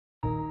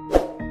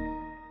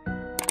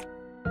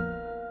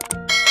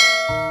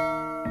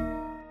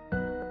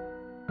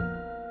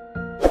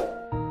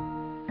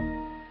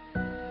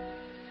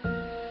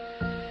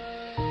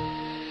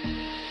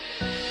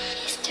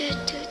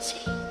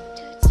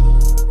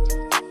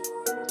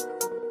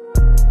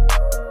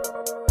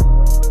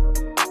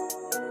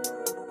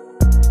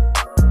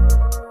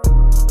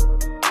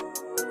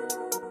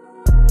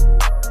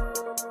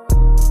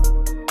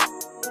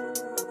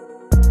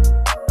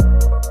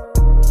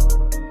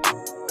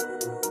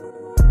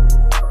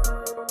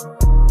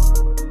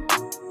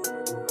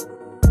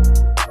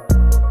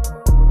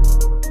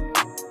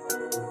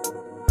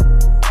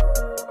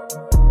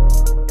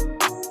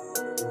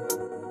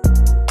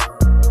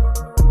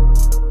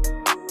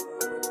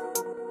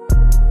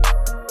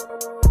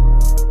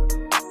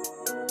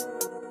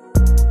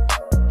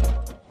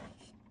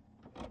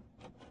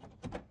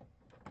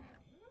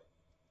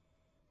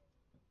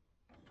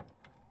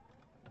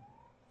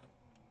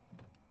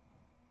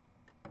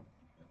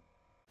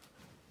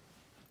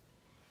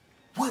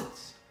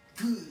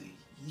good,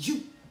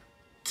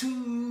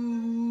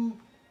 YouTube?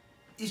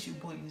 It's your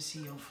boy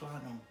NC.YOUNGFLY,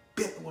 and I'm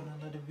back with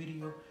another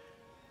video,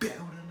 back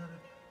with another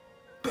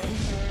banger.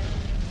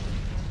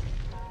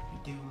 You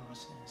dig what I'm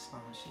saying?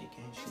 Slime shit,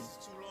 gang shit.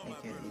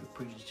 AKA the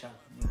preacher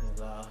chocolate nigga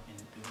live in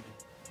the building.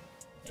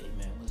 Hey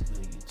man, what's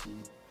good,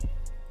 YouTube? You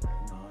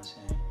know what I'm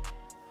saying?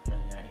 I know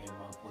y'all hear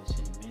my voice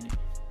in a minute.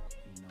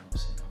 You know what I'm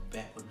saying? I'm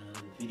back with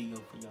another video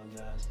for y'all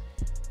guys.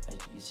 As you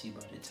can see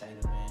by the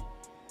title, man.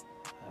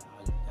 I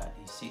got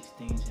these 6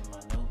 things in my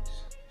notes.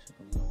 So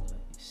we're gonna be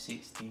like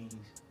 6 things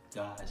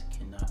guys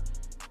cannot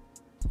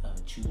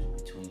choose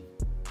between.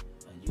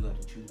 You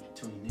gotta choose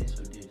between this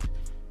or this.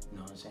 You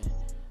know what I'm saying?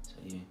 So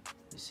yeah,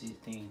 the 6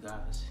 things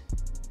guys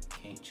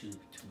can't choose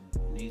between.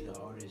 And these are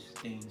all these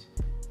things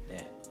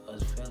that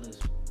us fellas,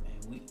 man,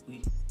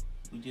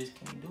 we just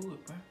can't do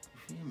it, bro. You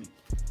feel me?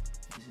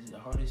 This is the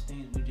hardest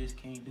things we just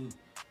can't do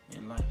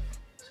in life.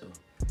 So,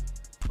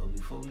 but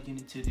before we get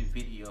into the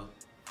video,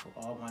 for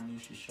all my new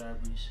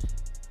subscribers,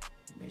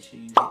 make sure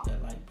you hit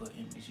that like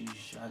button. Make sure you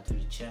subscribe to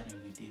the channel.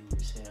 You did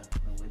what it said.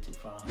 I'm wait to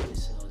 500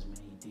 subs,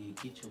 man. You did.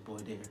 Get your boy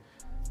there.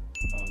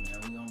 Oh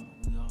man,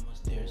 we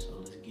almost there. So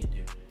let's get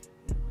there.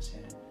 You know what I'm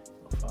saying?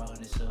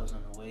 500 subs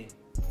on the way.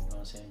 You know what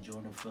I'm saying?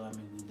 Join the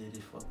family. We lit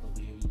as fuck over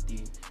here. You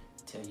did.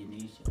 Tell your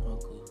niece, your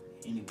uncle,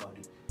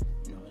 anybody.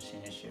 You know what I'm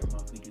saying? Share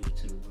my videos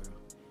to the world.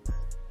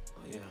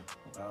 But yeah,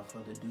 without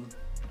further ado,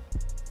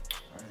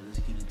 alright, let's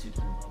get into the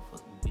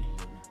motherfucking video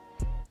now.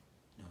 You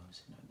know what I'm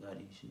saying? I got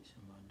these shits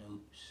in my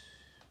notes.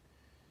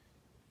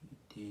 You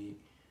did.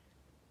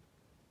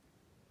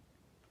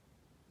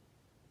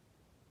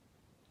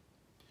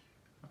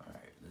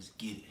 Alright, let's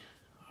get it.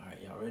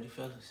 Alright, y'all ready,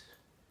 fellas?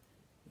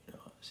 You know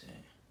what I'm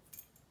saying?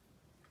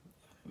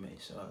 Gotta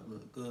make sure I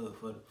look good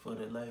for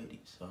the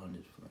ladies. So I'm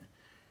just playing.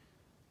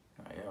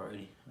 Alright, y'all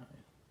ready?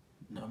 Alright.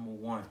 Number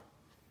 1.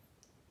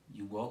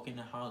 You walk in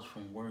the house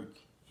from work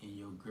and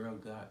your girl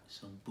got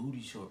some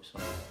booty shorts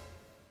on.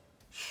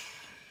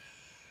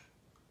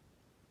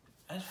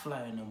 That's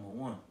fly number 1. You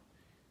know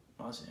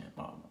what I'm saying?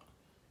 Mama,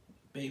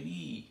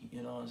 baby,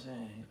 you know what I'm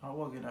saying? I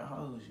walk in the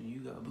house and you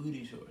got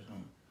booty shorts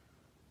on.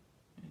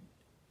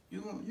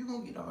 You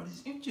gonna get all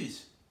these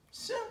inches.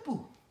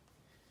 Simple.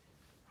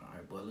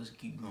 Alright, boy, let's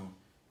keep going.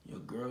 Your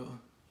girl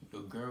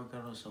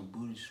got on some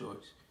booty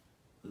shorts,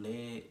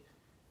 laid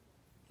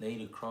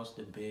across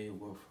the bed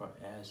with her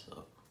ass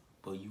up,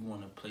 but you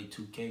wanna play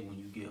 2K when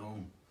you get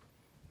home.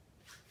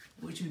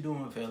 What you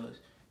doing, fellas?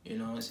 You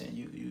know what I'm saying?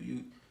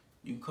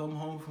 You come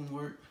home from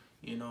work,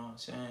 you know what I'm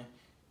saying?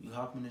 You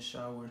hop in the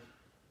shower.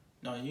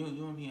 No, you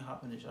don't even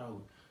hop in the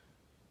shower.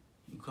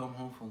 You come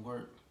home from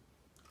work,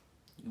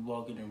 you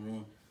walk in the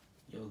room,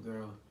 your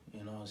girl,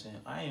 you know what I'm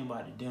saying? I ain't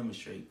about to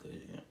demonstrate, cause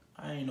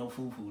I ain't no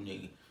foo-foo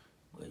nigga.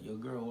 But your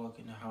girl walk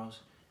in the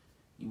house,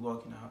 you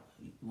walk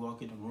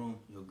in the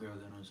room, your girl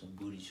got on some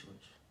booty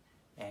shorts,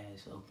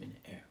 ass up in the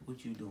air.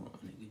 What you doing,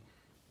 nigga?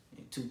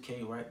 And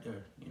 2K right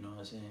there, you know what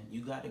I'm saying?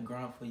 You got to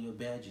grind for your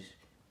badges,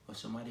 or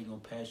somebody gonna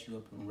pass you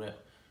up and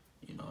rep.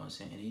 You know what I'm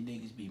saying? And these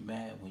niggas be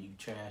mad when you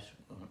trash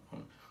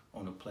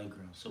on the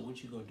playground. So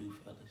what you gonna do,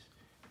 fellas?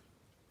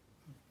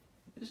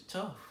 It's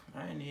tough.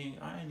 I ain't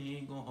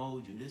even gonna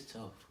hold you. This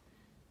tough.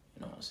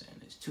 You know what I'm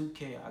saying? It's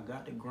 2K. I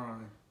got the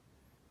grind.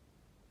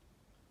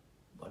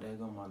 But there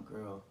go my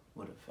girl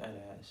with a fat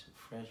ass,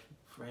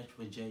 fresh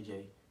for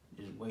JJ,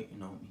 just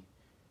waiting on me.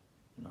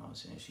 You know what I'm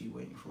saying? She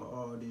waiting for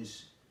all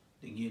this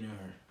to get in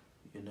her.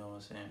 You know what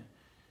I'm saying?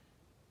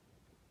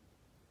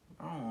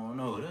 I don't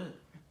know that.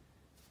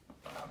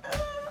 I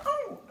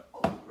don't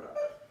know, bro.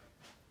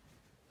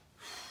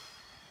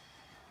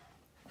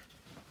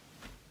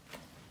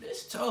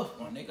 This tough,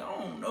 my nigga. I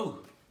don't know.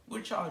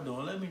 What y'all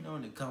doing? Let me know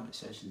in the comment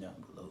section down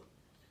below.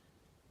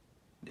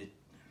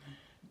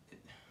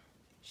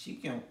 She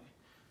can.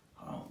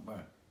 Oh, bro.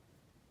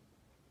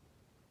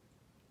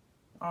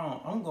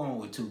 I'm going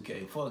with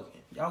 2K. Fuck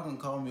it. Y'all can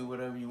call me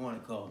whatever you want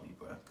to call me,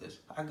 bro. Because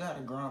I got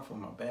to grind for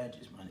my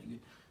badges, my nigga.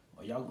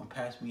 Or y'all gonna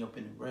pass me up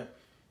in the rep.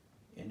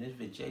 And this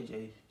bitch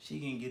JJ, she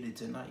can get it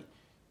tonight.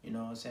 You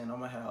know what I'm saying? I'm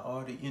going to have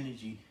all the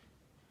energy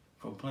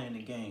from playing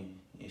the game.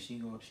 And she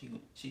can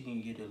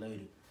get it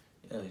later.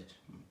 Yes.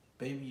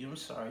 Baby, I'm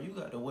sorry. You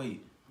got to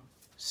wait.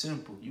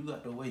 Simple. You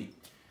got to wait.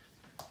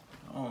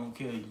 I don't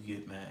care if you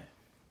get mad.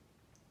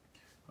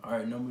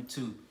 Alright, number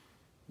 2.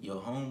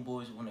 Your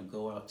homeboys want to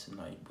go out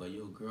tonight, but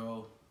your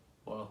girl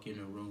walk in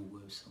the room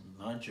with some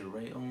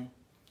lingerie on.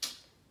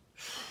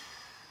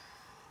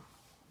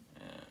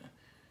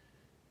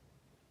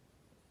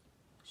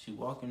 She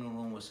walk in the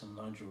room with some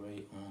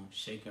lingerie on,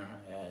 shaking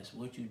her ass.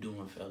 What you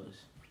doing,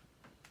 fellas?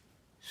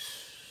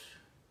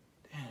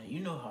 Damn, you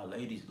know how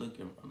ladies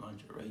looking for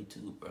lingerie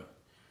too, bro.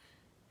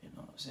 You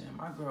know what I'm saying?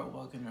 My girl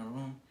walk in the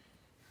room,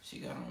 she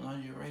got on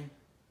lingerie.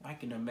 I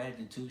can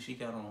imagine too, she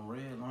got on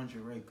red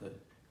lingerie, cause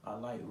I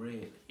like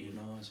red, you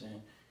know what I'm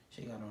saying?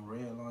 She got on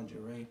red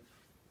lingerie.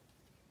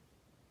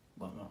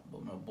 But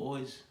my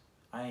boys,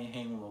 I ain't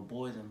hanging with my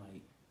boys in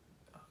like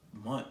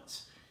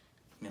months.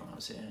 You know what I'm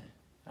saying?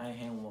 I ain't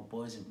hanging with my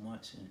boys in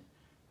months, and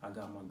I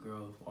got my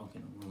girl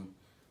walking in the room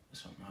with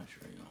some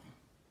lingerie on.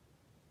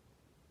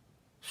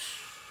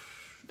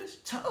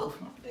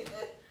 tough, my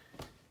nigga.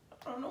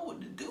 I don't know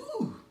what to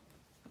do.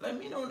 Let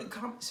me know in the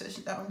comment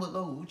section down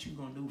below what you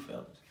gonna do,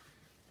 fellas.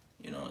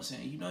 You know what I'm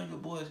saying? You know your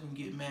boys gonna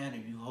get mad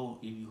if you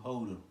hold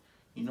them.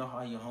 You know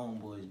how your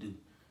homeboys do.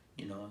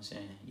 You know what I'm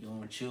saying? You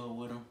wanna chill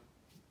with them.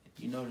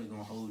 You know they're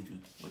gonna hold you.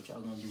 What y'all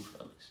gonna do,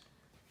 fellas?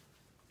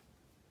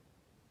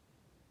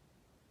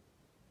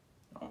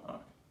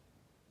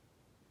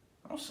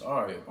 I'm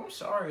sorry. I'm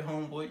sorry,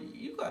 homeboy.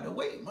 You gotta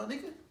wait, my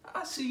nigga.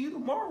 I'll see you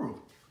tomorrow.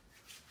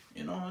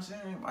 You know what I'm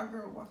saying? My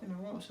girl walking in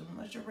the room with some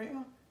lingerie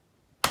on.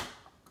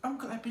 I'm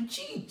clapping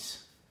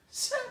cheeks.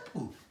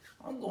 Simple.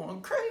 I'm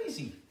going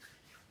crazy.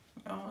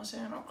 You know what I'm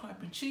saying? I'm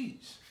clapping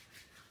cheeks.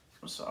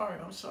 I'm sorry,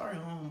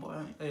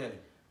 homeboy. Hey,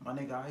 my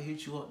nigga, I'll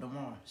hit you up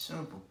tomorrow.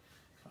 Simple.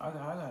 I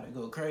gotta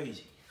go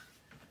crazy.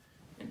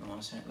 You know what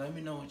I'm saying? Let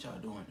me know what y'all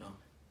doing, though.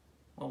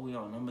 What we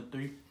on? Number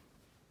 3?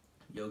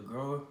 Your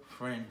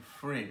girlfriend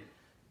friend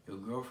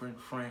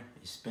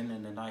is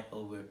spending the night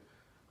over,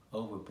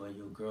 but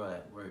your girl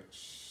at work,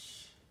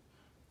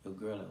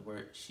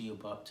 she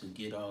about to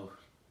get off.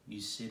 You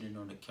sitting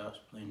on the couch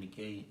playing the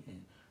game,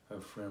 and her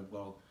friend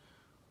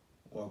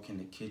walk in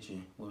the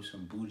kitchen with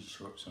some booty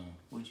shorts on.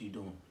 What you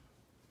doing?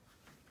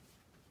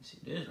 See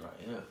this right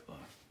here, boy.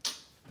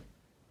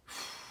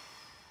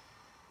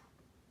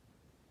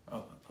 I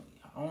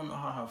don't know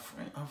how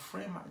her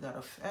friend might got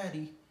a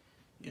fatty.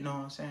 You know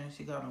what I'm saying?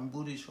 She got on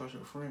booty shorts. Her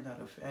friend got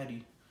a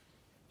fatty.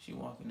 She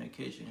walk in the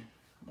kitchen.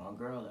 My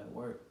girl at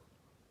work.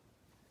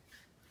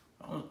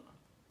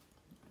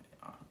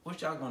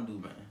 What y'all gonna do,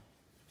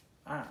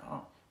 man?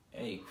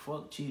 Hey,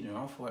 fuck cheating.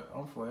 I'm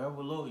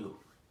forever loyal.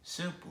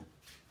 Simple.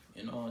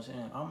 You know what I'm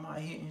saying? I'm not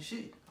hitting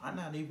shit. I'm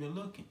not even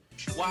looking.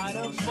 Why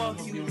the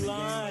fuck you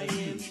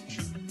lying?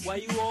 Why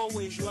you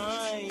always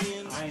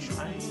lying? I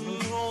ain't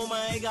looking. Oh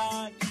my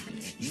God.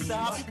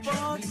 Stop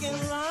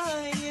fucking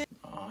lying.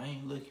 I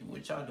ain't looking.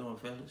 What y'all doing,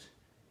 fellas?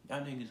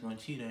 Y'all niggas gonna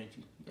cheat, ain't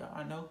you? Yeah,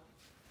 I know.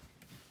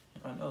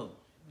 I know.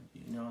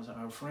 You know what I'm saying?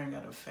 Her friend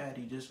got a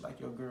fatty just like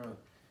your girl.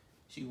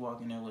 She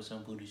walking there with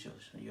some booty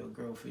shorts. And your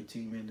girl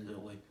 15 minutes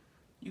away.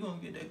 You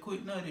gonna get that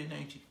quick nut in,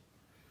 ain't you?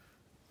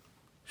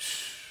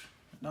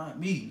 Not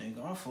me,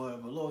 nigga. I'm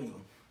forever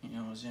loyal. You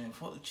know what I'm saying?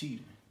 Fuck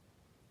cheating.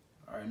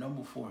 Alright,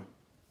 number 4.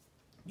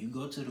 You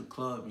go to the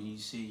club and you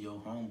see your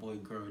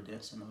homeboy girl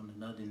dancing on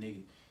another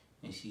nigga.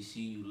 And she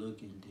see you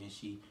looking. Then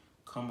she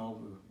come over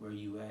where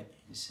you at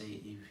and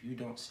say, if you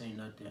don't say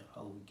nothing,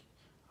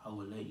 I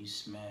will let you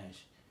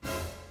smash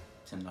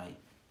tonight.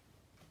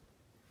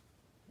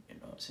 You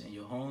know what I'm saying?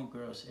 Your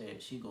homegirl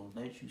said she gonna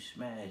let you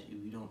smash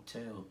if you don't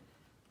tell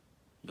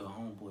your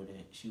homeboy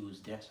that she was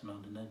dancing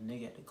on another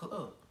nigga at the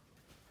club.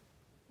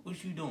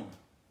 What you doing?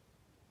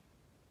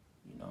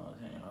 You know what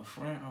I'm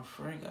saying? Her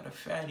friend got a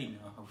fatty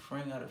now. Her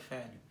friend got a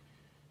fatty.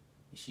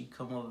 And she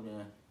come over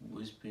there,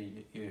 whisper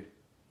in your ear,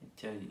 and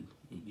tell you,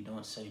 if you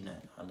don't say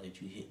nothing, I'll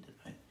let you hit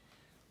tonight.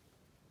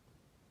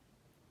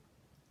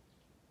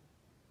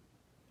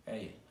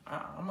 Hey,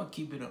 I'm gonna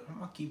keep it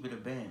a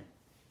band.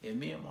 If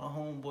me and my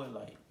homeboy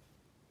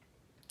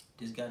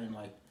just got in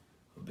like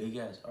a big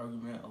ass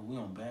argument, or we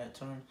on bad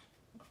terms,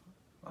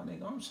 my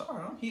nigga, I'm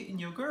sorry, I'm hitting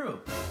your girl.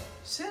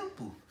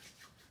 Simple.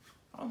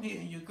 I'm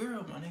hitting your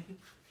girl, my nigga.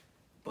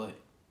 But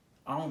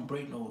I don't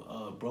break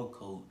no bro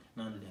code,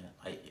 none of that.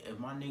 Like if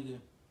my nigga,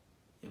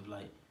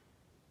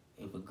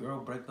 if a girl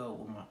broke up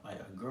with my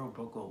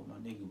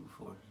nigga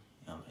before,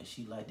 you know, like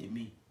she liked it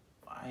me,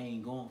 I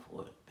ain't going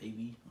for it,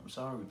 baby. I'm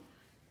sorry. You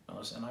know what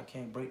I'm saying? I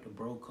can't break the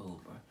bro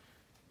code, bro.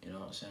 You know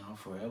what I'm saying? I'm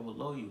forever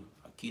loyal.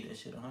 I keep that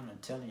shit 100. I'm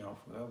telling you, I'm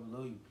forever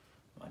loyal,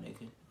 my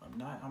nigga. I'm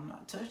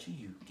not touching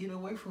you. Get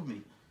away from me.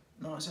 You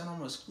know what I'm saying? I'm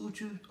gonna scoot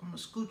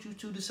you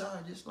to the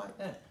side just like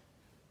that.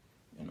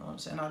 You know what I'm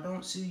saying? I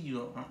don't see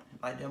you.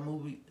 Like that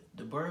movie,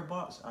 The Bird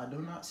Box, I do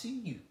not see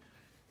you.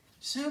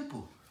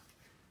 Simple.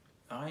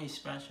 I ain't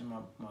smashing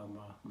my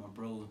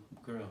bro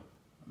girl.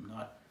 I'm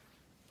not.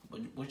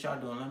 But what y'all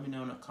doing? Let me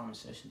know in the comment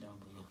section down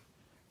below.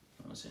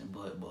 You know what I'm saying?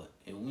 But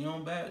if we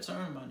on bad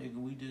terms, my nigga,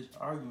 we just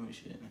arguing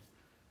shit.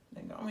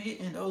 Nigga, I'm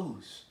hitting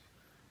those.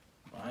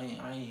 But I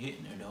ain't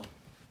hitting her though.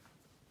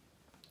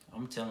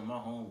 I'm telling my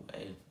home,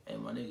 hey,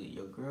 my nigga,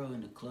 your girl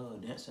in the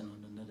club dancing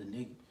on another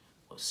nigga.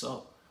 What's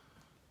up?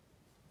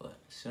 But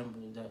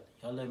simple as that.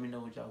 Y'all let me know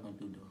what y'all gonna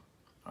do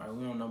though. Alright,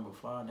 we on number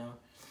 5 now.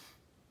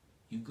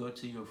 You go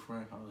to your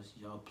friend's house,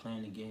 y'all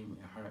playing the game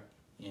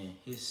and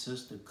his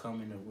sister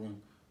come in the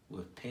room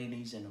with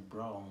panties and a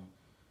bra on.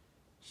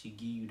 She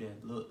give you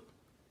that look.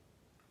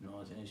 You know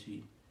what I'm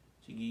saying?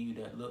 She give you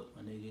that look,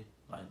 my nigga.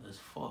 Like, let's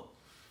fuck.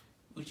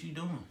 What you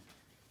doing?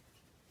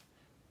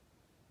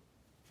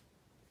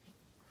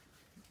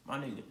 My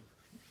nigga.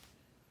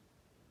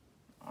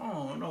 I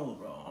don't know,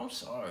 bro. I'm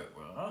sorry,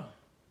 bro.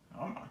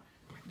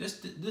 This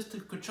the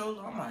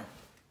controller.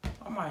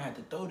 I might have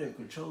to throw that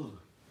controller.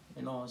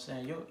 You know what I'm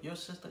saying? Your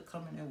sister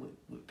coming in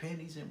with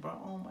panties and bra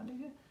on, my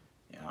nigga.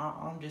 Yeah,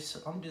 I'm just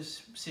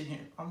sitting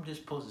here. I'm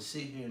just supposed to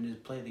sit here and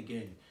just play the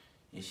game.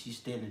 And she's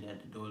standing at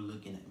the door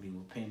looking at me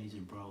with panties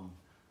and bra on.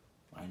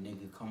 My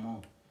nigga, come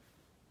on.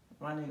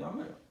 My nigga,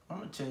 I'm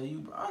gonna tell you,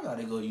 bro. I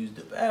gotta go use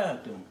the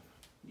bathroom.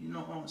 You know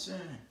what I'm saying?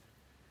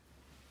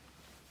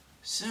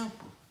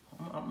 Simple.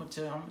 I'm gonna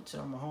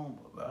tell my homeboy,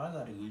 but I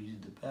gotta go use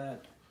the bathroom.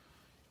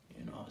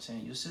 You know what I'm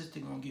saying? Your sister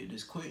gonna get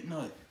this quick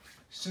nut.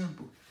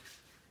 Simple.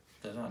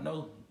 Cause I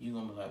know you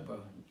gonna be like, bro,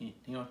 you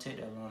don't take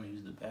that long to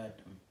use the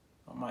bathroom.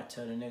 I might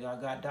tell the nigga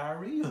I got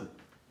diarrhea.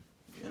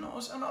 You know what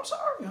I'm saying? I'm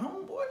sorry,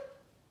 homeboy.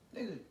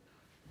 Nigga,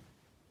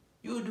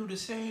 you'll do the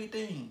same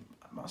thing.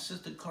 My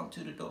sister come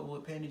to the door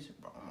with panties,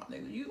 bro, my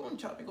nigga, you gonna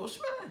try to go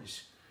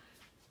smash.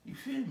 You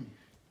feel me?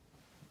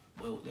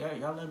 Well,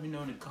 y'all let me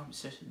know in the comment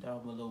section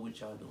down below what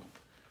y'all doing.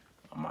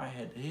 I might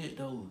have to hit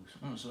those.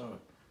 I'm sorry.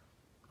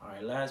 All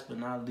right, last but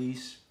not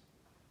least,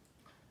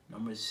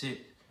 number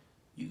 6.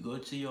 You go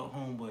to your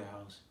homeboy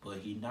house, but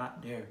he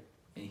not there,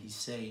 and he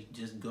say,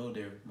 just go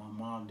there. My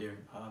mom there.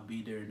 I'll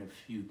be there in a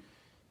few.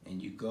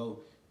 And you go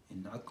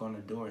and knock on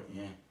the door,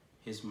 and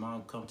his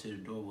mom come to the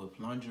door with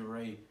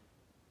lingerie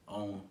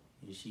on,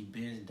 and she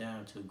bends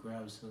down to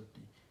grab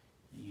something,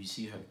 and you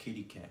see her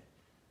kitty cat.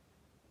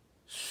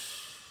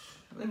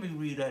 Let me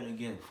read that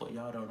again for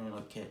y'all don't know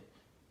the cat.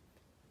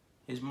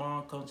 His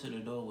mom come to the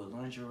door with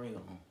lingerie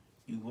on.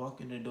 You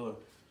walk in the door,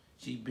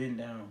 she bend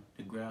down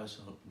to grab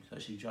something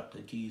because she dropped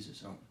the keys or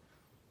something.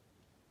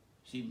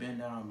 She bend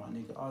down, my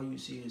nigga. All you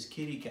see is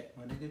kitty cat,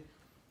 my nigga.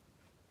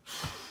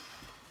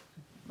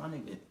 My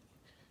nigga.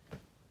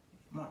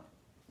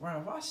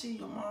 If I see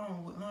your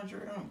mom with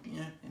lingerie on,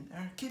 yeah, and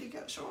her kitty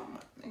cat showing,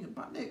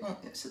 my nigga gonna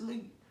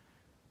instantly,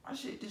 my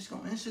shit just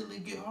gonna instantly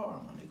get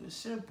hard, my nigga. It's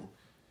simple.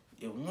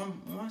 In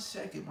one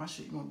second, my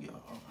shit gonna get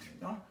hard,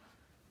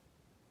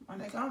 my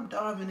nigga. I'm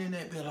diving in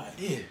that bit like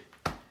this.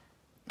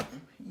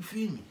 You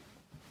feel me?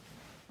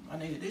 My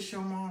nigga, this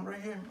your mom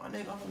right here, my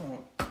nigga.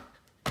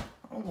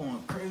 I'm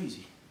going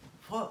crazy.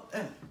 Fuck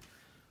that.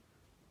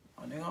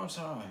 My nigga, I'm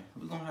sorry.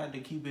 We're gonna have to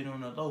keep it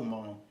on the low,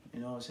 mom. You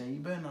know what I'm saying? You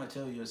better not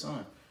tell your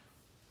son.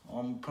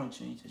 I'm gonna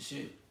punch you into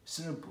shit.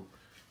 Simple.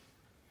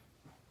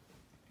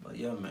 But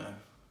yeah, man.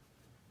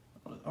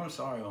 I'm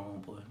sorry,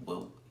 homeboy.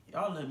 Well,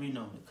 y'all let me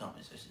know in the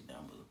comment section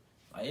down below.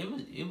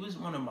 Like, it was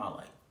one of my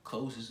like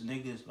closest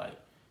niggas, like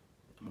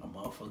my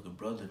motherfucking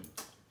brother.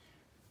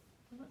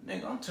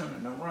 Nigga, I'm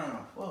turning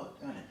around. Fuck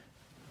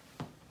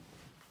that.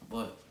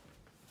 But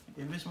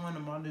if it's one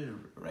of my little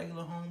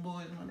regular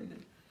homeboys, my nigga,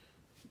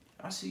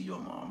 I see your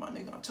mom, my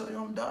nigga, I tell you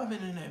I'm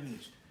diving in that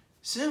bitch.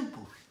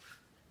 Simple.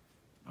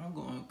 I'm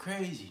going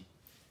crazy.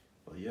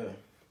 But yeah.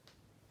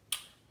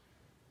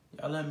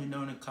 Y'all let me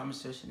know in the comment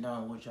section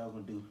down what y'all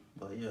gonna do.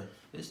 But yeah,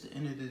 it's the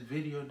end of this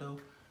video though.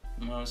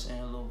 You know what I'm saying?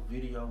 A little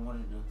video I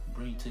wanted to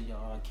bring to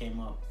y'all. I came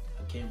up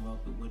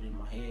with it in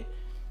my head.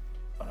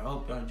 But I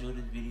hope y'all enjoyed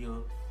this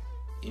video.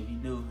 If you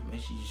do,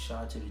 make sure you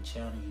subscribe to the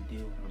channel. You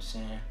did what I'm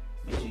saying.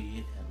 Make sure you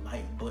hit that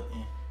like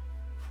button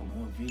for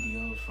more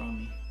videos from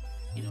me.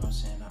 You know what I'm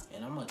saying?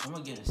 And I'm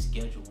gonna get a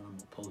schedule when I'm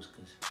gonna post,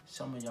 because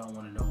some of y'all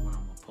wanna know when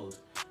I'm gonna post.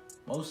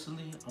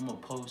 Mostly, I'm gonna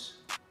post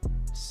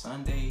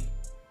Sunday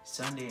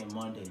and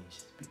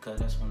Mondays, because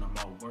that's when I'm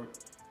at work.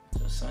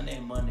 So Sunday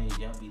and Mondays,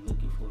 y'all be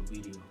looking for a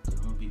video, because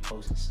I'm gonna be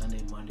posting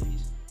Sunday,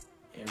 Mondays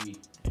every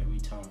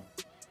time.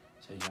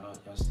 So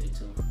y'all stay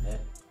tuned for that.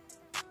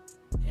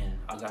 And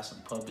I got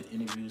some public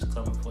interviews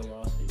coming for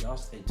y'all, so y'all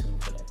stay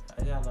tuned for that.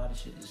 I got a lot of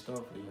shit in store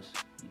for y'all.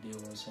 You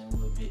did what I'm saying?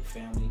 We're a big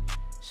family.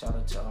 Shout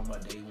out to all my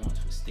day ones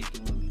for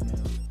sticking with me,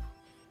 man.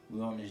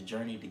 We're on this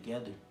journey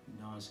together. You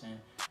know what I'm saying?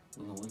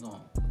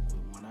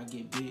 When I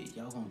get big,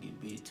 y'all gonna get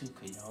big too,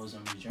 because y'all was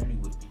on the journey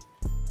with me.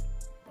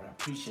 But I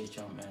appreciate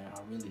y'all, man.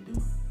 I really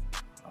do.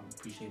 I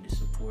appreciate the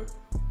support.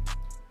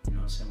 You know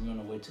what I'm saying? We're on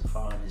the way to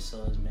 500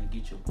 subs, man.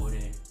 Get your boy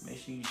there. Make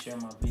sure you share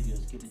my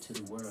videos. Get it to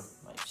the world.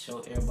 Like, show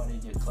everybody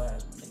in your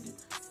class, my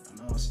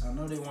nigga. I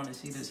know they want to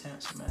see this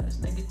handsome ass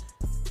nigga.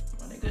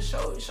 My nigga,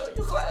 show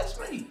your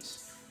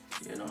classmates.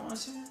 You know what I'm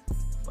saying?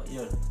 But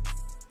yeah,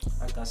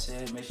 like I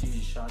said, make sure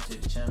you subscribe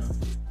to the channel.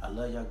 I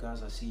love y'all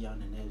guys. I'll see y'all in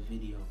the next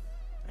video.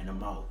 And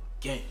I'm out.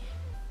 Gang.